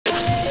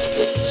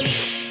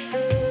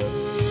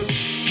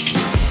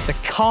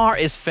The car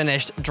is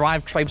finished.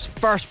 Drive Tribe's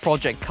first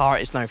project car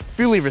is now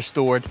fully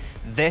restored,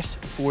 this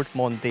Ford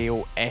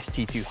Mondeo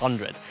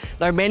ST200.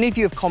 Now, many of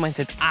you have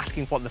commented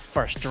asking what the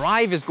first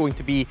drive is going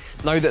to be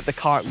now that the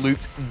car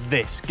looks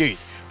this good.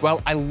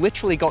 Well, I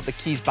literally got the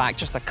keys back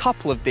just a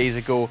couple of days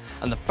ago,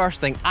 and the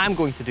first thing I'm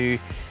going to do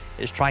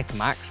is try to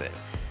max it.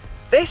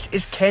 This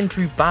is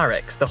Kendrew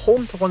Barracks, the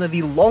home to one of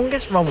the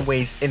longest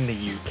runways in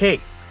the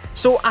UK.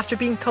 So after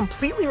being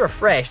completely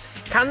refreshed,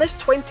 can this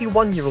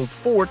 21-year-old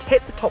Ford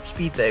hit the top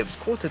speed that it was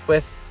quoted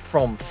with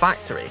from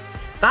factory?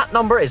 That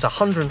number is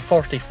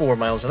 144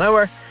 miles an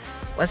hour.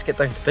 Let's get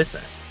down to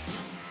business.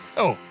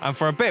 Oh, and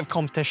for a bit of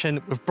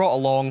competition, we've brought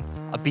along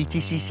a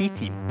BTCC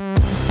team.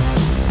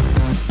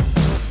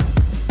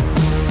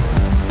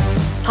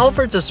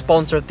 Halfords has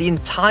sponsored the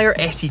entire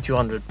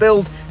ST200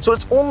 build, so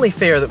it's only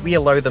fair that we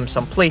allow them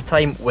some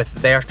playtime with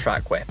their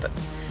track weapon.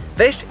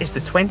 This is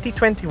the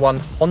 2021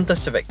 Honda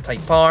Civic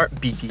Type R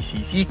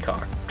BTCC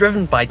car,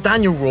 driven by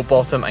Daniel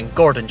Rowbottom and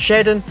Gordon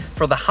Shedden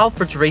for the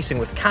Halfords Racing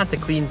with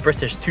Cataclean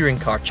British Touring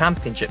Car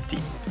Championship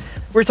team.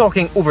 We're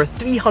talking over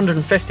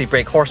 350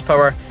 brake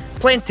horsepower,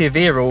 plenty of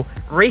aero,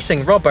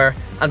 racing rubber,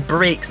 and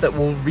brakes that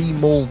will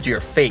remold your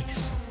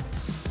face.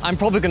 I'm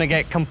probably going to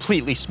get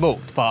completely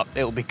smoked, but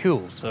it'll be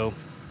cool, so...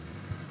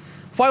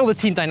 While the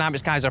Team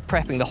Dynamics guys are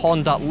prepping the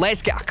Honda,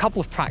 let's get a couple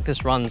of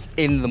practice runs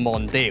in the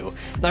Mondeo.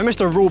 Now,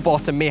 Mr.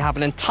 Rowbottom may have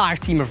an entire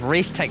team of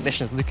race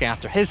technicians looking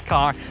after his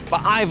car,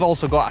 but I've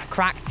also got a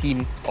crack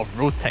team of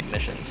road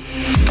technicians.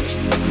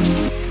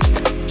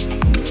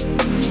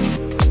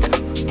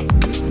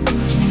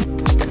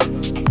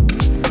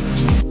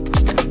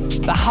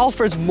 The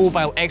Halfords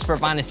mobile expert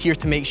van is here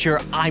to make sure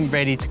I'm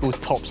ready to go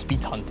top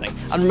speed hunting.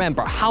 And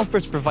remember,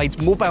 Halfords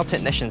provides mobile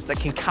technicians that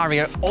can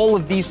carry out all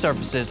of these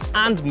services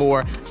and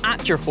more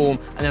at your home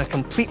and in a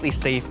completely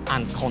safe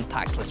and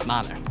contactless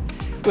manner.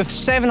 With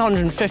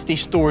 750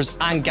 stores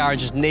and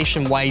garages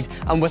nationwide,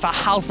 and with a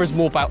Halfords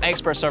mobile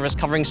expert service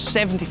covering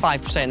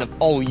 75%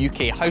 of all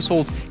UK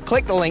households,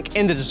 click the link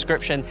in the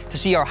description to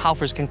see how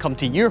Halfords can come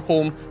to your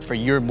home for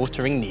your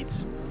motoring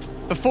needs.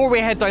 Before we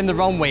head down the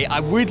runway, I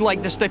would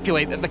like to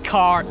stipulate that the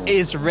car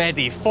is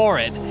ready for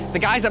it. The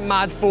guys at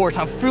Mad Ford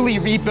have fully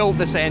rebuilt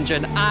this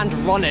engine and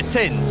run it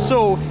in,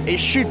 so it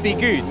should be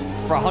good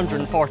for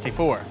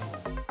 144.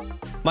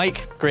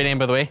 Mike, great name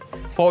by the way.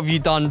 What have you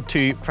done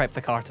to prep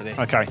the car today?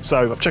 Okay,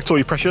 so I've checked all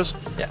your pressures.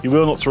 Yeah. Your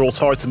wheel nuts are all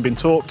tight and been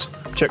torqued.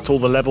 Checked all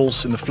the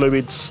levels in the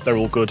fluids, they're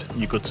all good.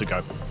 You're good to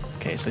go.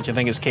 Okay, so do you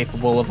think it's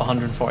capable of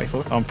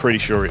 144? I'm pretty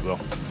sure it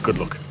will. Good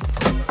luck.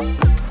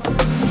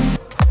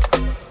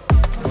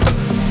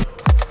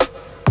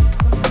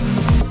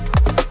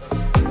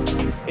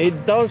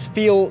 It does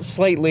feel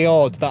slightly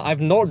odd that I've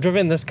not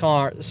driven this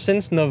car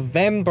since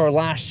November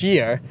last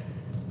year,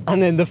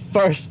 and then the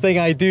first thing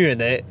I do in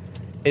it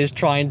is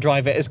try and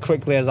drive it as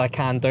quickly as I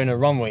can down a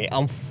runway.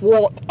 And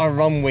what a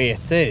runway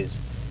it is.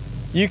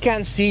 You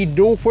can see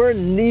nowhere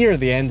near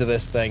the end of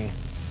this thing.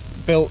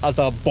 Built as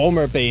a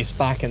bomber base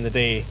back in the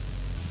day.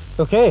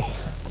 Okay,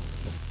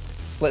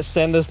 let's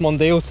send this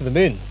Mondeo to the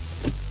moon.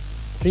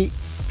 3,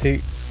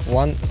 2,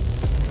 1.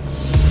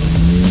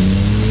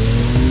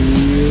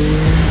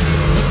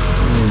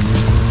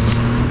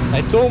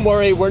 Don't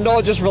worry, we're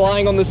not just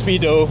relying on the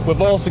speedo,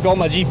 we've also got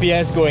my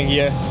GPS going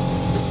here,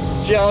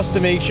 just to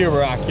make sure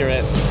we're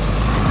accurate.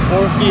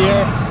 4th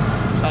gear,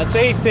 that's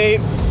 80,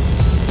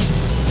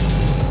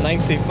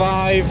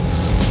 95,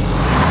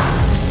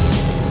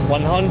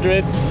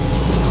 100,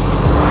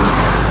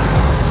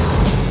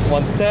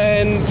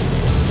 110,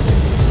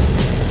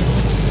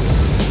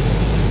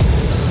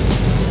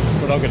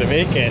 we're not going to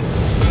make it.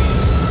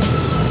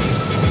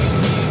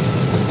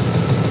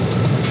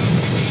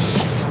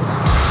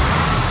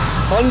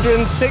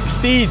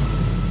 116!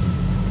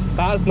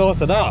 That's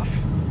not enough.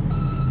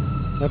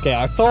 Okay,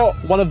 I thought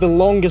one of the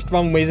longest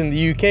runways in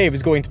the UK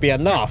was going to be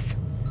enough,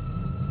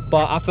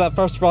 but after that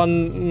first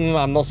run,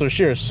 I'm not so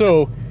sure.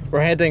 So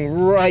we're heading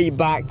right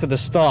back to the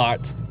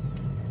start.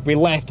 We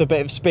left a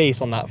bit of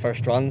space on that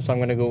first run, so I'm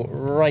going to go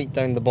right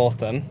down the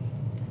bottom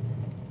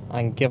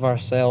and give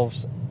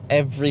ourselves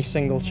every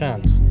single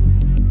chance.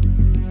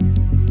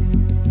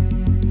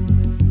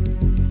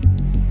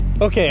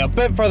 Okay, a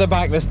bit further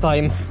back this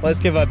time. Let's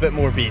give it a bit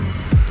more beans.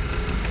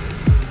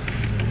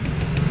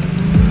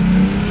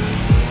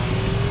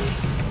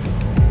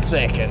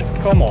 Second,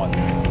 come on.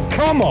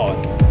 Come on!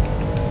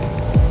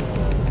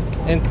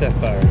 Into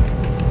 3rd.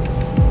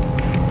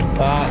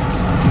 That's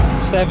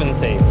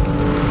 70.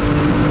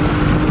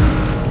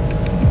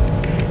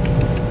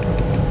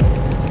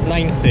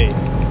 90.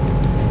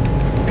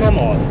 Come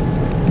on.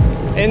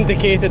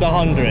 Indicated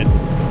 100.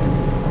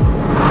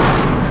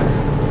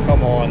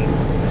 Come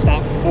on. It's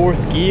that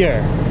 4th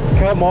gear.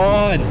 Come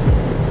on!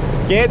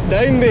 Get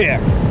down there!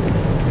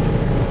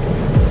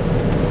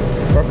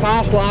 We're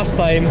past last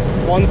time,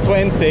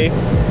 120.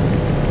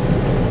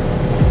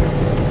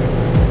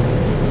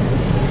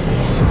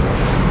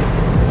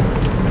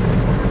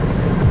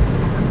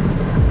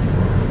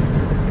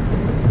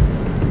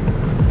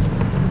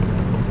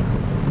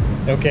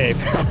 Okay.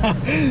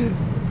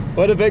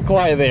 Went a bit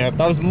quiet there.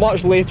 That was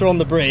much later on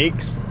the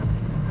brakes,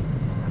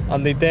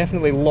 and they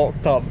definitely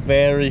locked up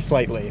very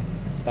slightly.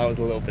 That was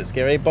a little bit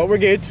scary, but we're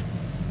good.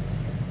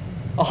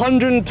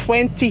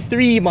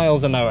 123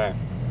 miles an hour.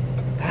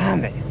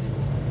 Damn it.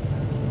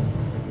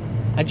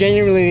 I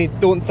genuinely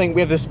don't think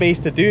we have the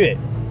space to do it.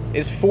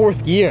 It's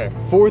fourth gear.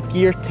 Fourth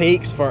gear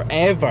takes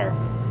forever.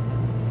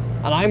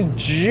 And I'm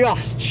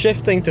just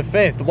shifting to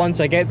fifth once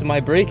I get to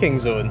my braking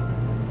zone.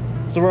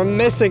 So we're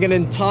missing an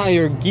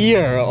entire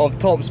gear of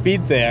top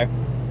speed there.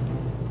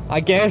 I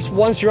guess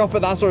once you're up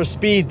at that sort of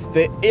speed,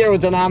 the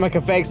aerodynamic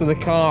effects of the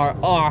car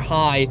are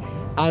high,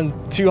 and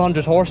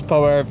 200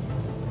 horsepower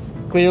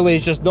clearly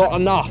is just not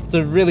enough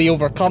to really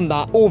overcome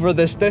that over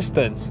this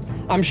distance.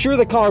 I'm sure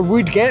the car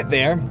would get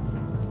there,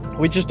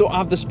 we just don't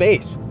have the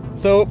space.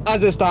 So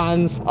as it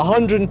stands,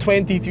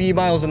 123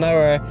 miles an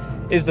hour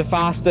is the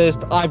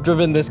fastest I've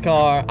driven this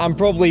car, and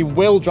probably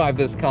will drive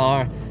this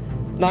car.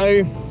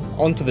 Now,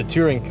 onto the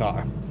touring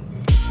car.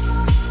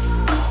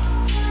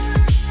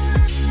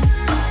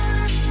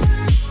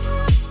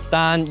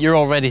 Dan, you're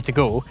all ready to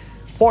go.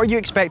 What are you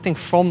expecting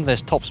from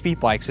this top speed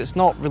bike? 'Cause it's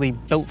not really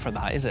built for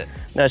that, is it?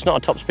 No, it's not a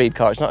top speed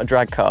car, it's not a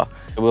drag car.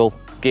 We'll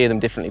gear them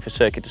differently for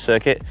circuit to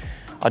circuit.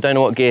 I don't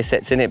know what gear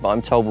set's in it, but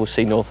I'm told we'll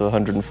see north of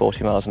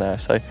 140 miles an hour,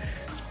 so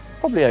it's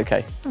probably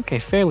okay. Okay,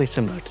 fairly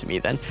similar to me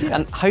then. Yeah.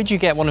 And how do you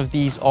get one of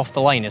these off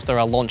the line? Is there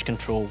a launch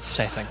control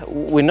setting?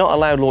 We're not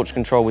allowed launch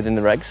control within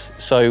the regs,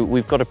 so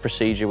we've got a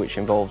procedure which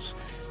involves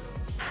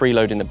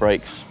preloading the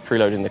brakes,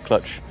 preloading the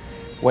clutch,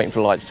 waiting for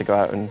the lights to go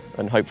out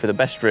and hope for the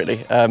best,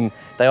 really.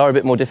 They are a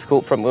bit more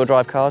difficult front-wheel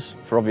drive cars,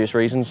 for obvious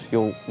reasons.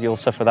 You'll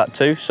suffer that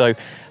too. So,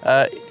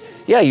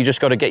 yeah, you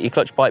just got to get your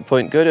clutch bite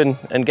point good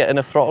and get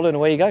enough throttle, and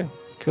away you go.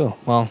 Cool,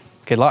 well,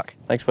 good luck.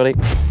 Thanks, buddy.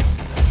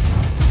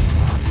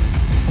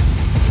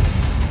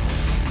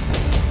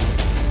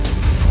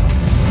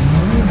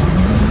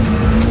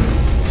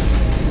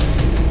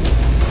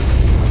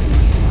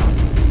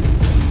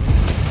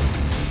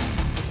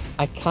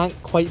 I can't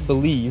quite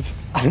believe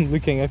I'm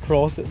looking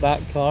across at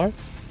that car.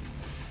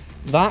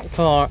 That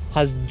car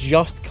has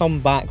just come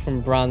back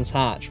from Brands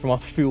Hatch from a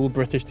full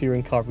British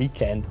touring car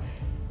weekend,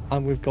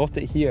 and we've got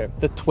it here,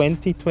 the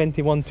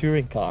 2021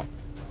 touring car.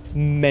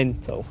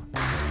 Mental.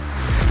 3,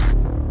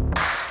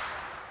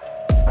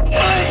 2,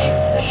 1,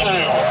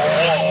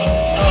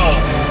 go!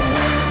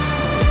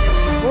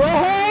 We're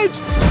ahead!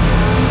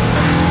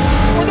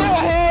 We're now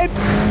ahead!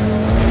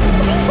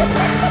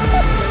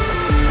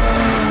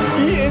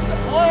 He is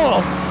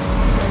off!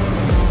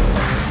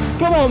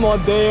 Come on,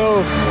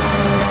 Mondeo!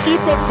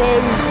 Keep it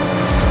pinned!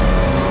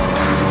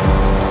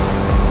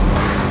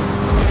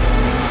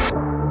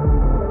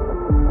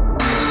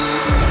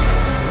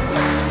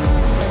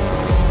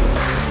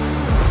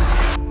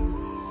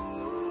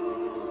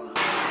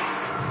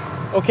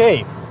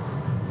 Okay,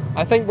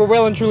 I think we're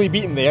well and truly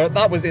beaten there.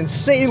 That was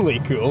insanely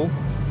cool.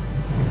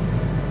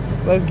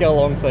 Let's get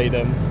alongside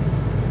him.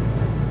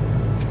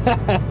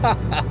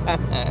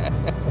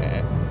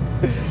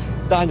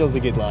 Daniel's a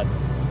good lad.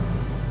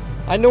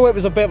 I know it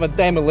was a bit of a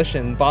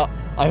demolition, but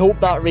I hope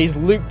that race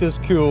looked as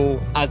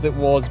cool as it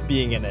was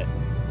being in it.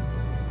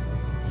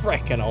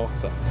 Frickin'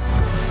 awesome.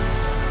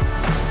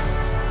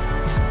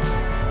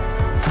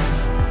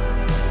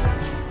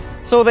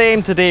 So the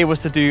aim today was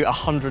to do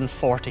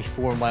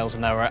 144 miles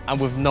an hour, and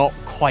we've not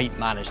quite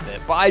managed it.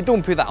 But I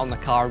don't put that on the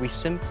car, we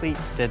simply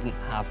didn't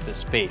have the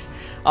space.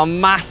 A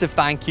massive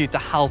thank you to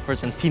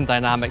Halfords and Team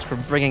Dynamics for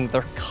bringing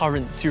their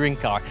current touring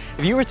car.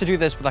 If you were to do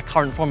this with a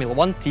current Formula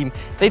 1 team,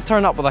 they'd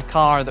turn up with a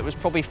car that was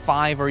probably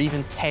 5 or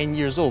even 10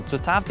 years old. So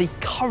to have the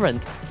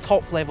current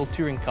top level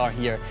touring car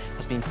here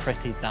has been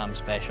pretty damn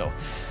special.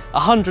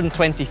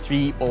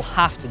 123 will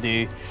have to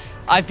do.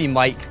 I've been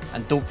Mike,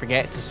 and don't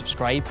forget to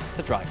subscribe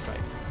to Drive Tribe.